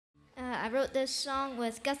wrote this song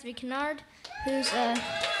with Guthrie Kennard,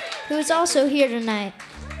 who's also here tonight.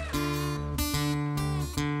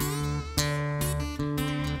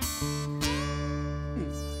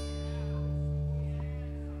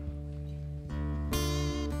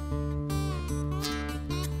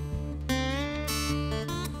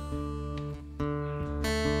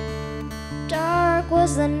 Dark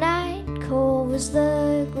was the night, cold was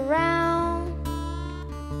the ground.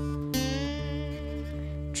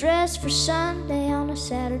 Dressed for Sunday on a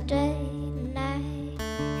Saturday night.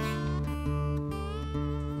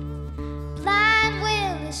 Blind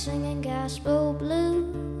Willie singing gospel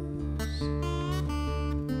blues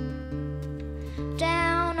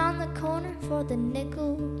down on the corner for the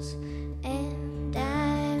nickels and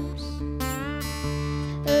dimes.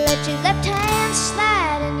 Let your left hand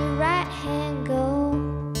slide and your right hand go.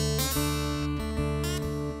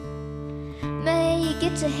 May you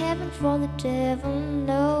get to heaven, for the devil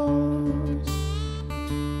knows.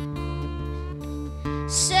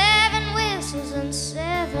 7 whistles and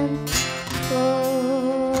 7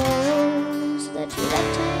 crows. Let your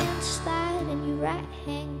left hand slide and your right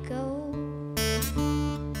hand go.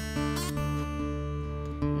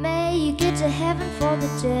 May you get to heaven, for the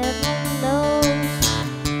devil knows.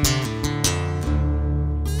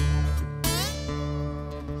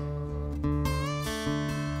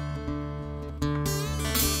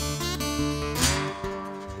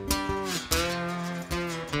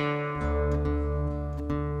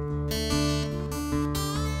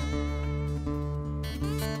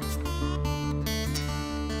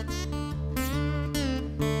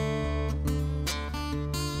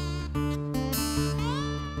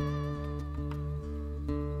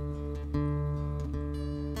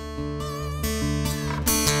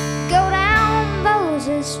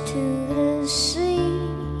 To the sea,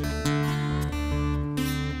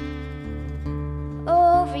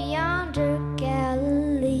 over yonder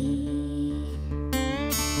Galilee.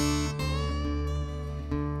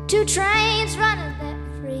 2 trains running that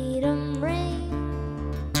freedom ring,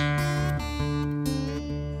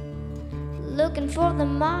 looking for the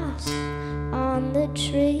moss on the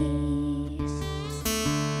trees.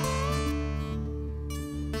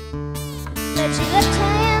 Let your left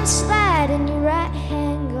hand slide and your right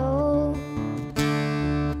hand go.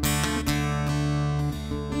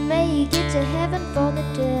 May you get to heaven, for the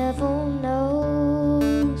devil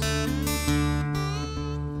knows.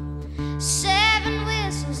 7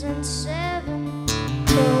 whistles and 7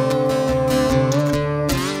 crows.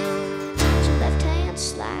 Let your left hand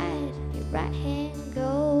slide, your right hand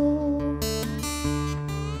go.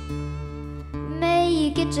 May you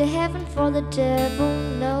get to heaven, for the devil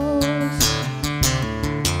knows.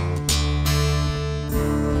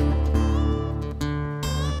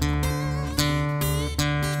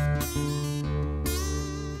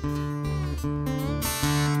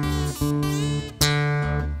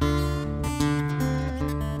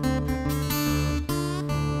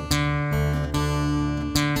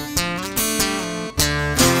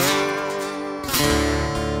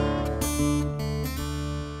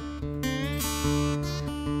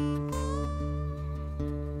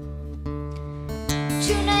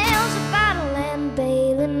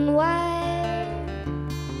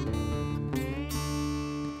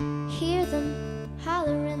 Hear them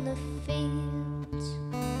holler in the fields.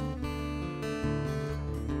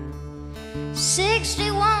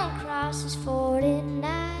 61 crosses 49.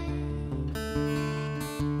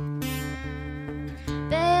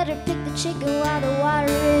 Better pick the chicken while the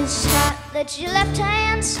water is hot. Let your left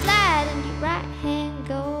hand slide and your right hand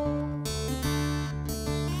go.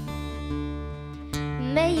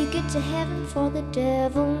 May you get to heaven, for the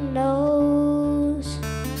devil knows.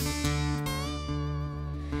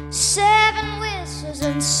 7 whistles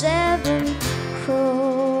and 7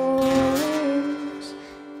 crows.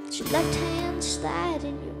 Let your left hand slide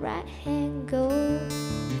and your right hand go.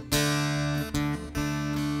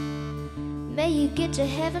 May you get to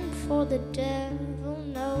heaven, for the devil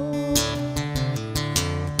knows.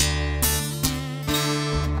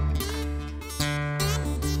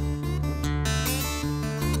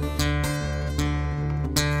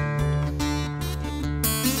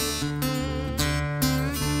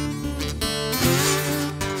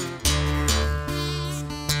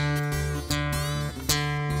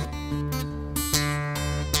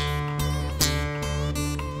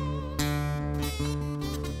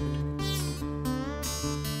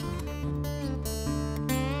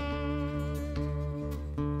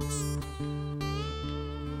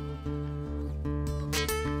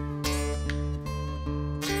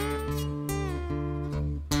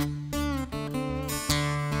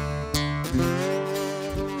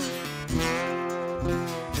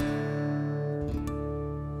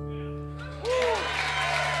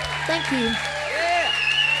 Thank you.